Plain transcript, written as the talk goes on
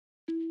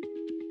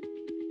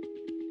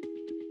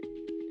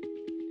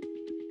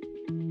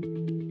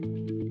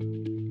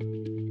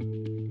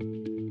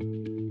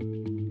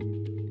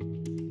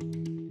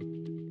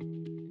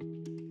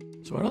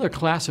So another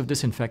class of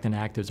disinfectant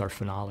actives are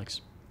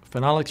phenolics.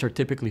 Phenolics are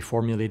typically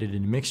formulated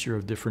in a mixture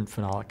of different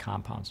phenolic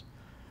compounds.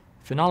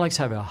 Phenolics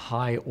have a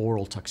high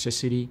oral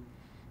toxicity,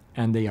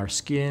 and they are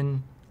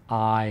skin,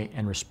 eye,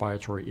 and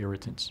respiratory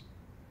irritants.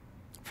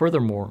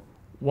 Furthermore,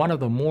 one of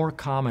the more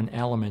common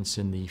elements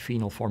in the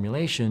phenol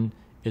formulation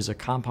is a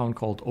compound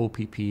called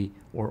OPP,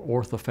 or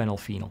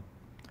orthophenylphenol.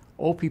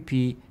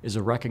 OPP is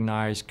a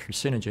recognized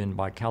carcinogen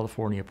by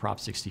California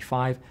Prop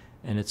 65,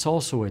 and it's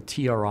also a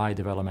TRI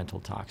developmental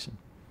toxin.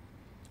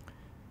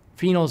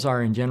 Phenols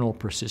are in general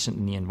persistent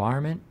in the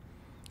environment,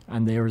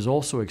 and there is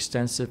also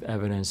extensive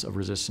evidence of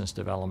resistance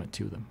development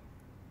to them.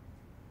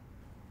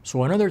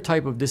 So another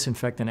type of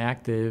disinfectant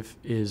active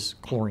is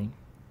chlorine.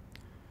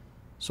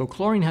 So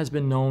chlorine has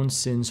been known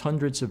since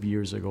hundreds of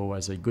years ago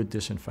as a good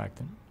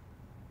disinfectant.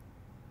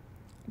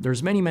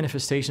 There's many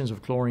manifestations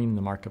of chlorine in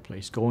the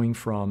marketplace, going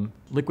from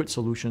liquid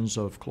solutions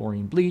of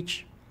chlorine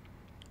bleach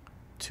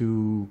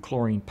to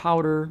chlorine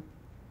powder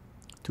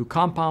to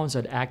compounds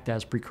that act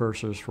as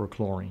precursors for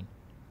chlorine.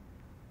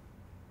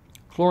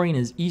 Chlorine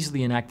is easily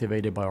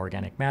inactivated by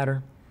organic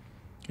matter.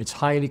 It's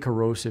highly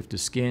corrosive to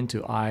skin,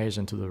 to eyes,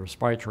 and to the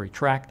respiratory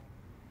tract.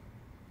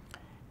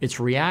 Its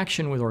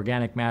reaction with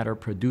organic matter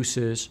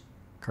produces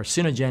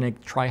carcinogenic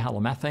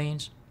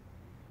trihalomethanes,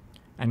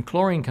 and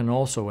chlorine can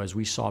also, as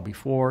we saw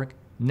before,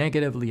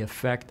 negatively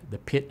affect the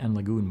pit and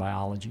lagoon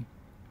biology.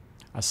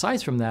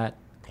 Aside from that,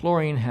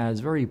 chlorine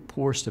has very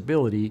poor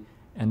stability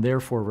and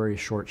therefore very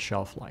short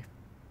shelf life.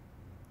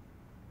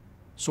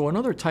 So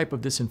another type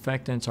of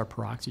disinfectants are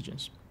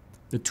peroxygens.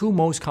 The two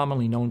most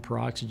commonly known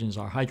peroxygens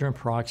are hydrogen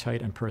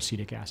peroxide and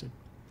peracetic acid.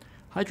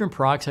 Hydrogen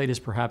peroxide is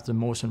perhaps the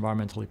most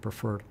environmentally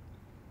preferred.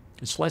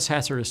 It's less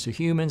hazardous to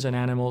humans and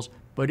animals,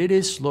 but it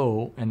is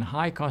slow and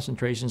high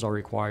concentrations are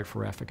required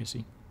for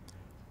efficacy.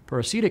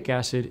 Peracetic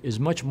acid is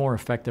much more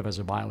effective as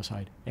a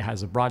biocide. It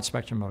has a broad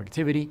spectrum of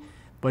activity,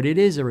 but it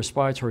is a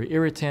respiratory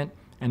irritant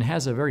and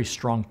has a very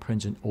strong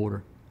pungent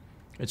odor.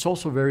 It's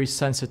also very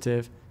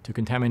sensitive to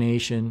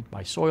contamination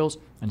by soils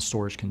and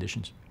storage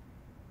conditions.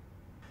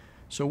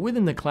 So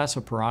within the class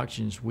of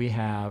peroxygens, we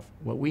have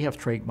what we have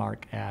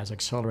trademarked as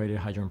accelerated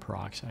hydrogen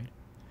peroxide.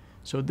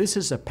 So this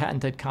is a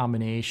patented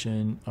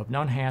combination of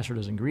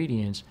non-hazardous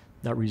ingredients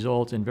that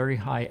result in very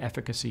high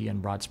efficacy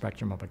and broad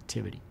spectrum of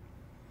activity.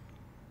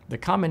 The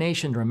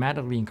combination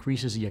dramatically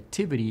increases the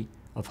activity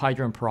of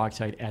hydrogen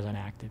peroxide as an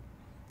active,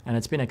 and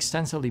it's been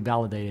extensively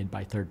validated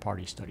by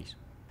third-party studies.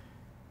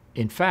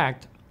 In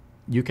fact,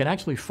 you can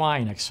actually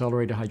find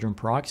accelerated hydrogen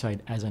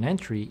peroxide as an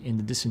entry in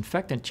the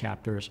disinfectant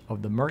chapters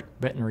of the Merck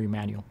Veterinary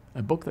Manual,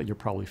 a book that you're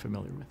probably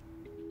familiar with.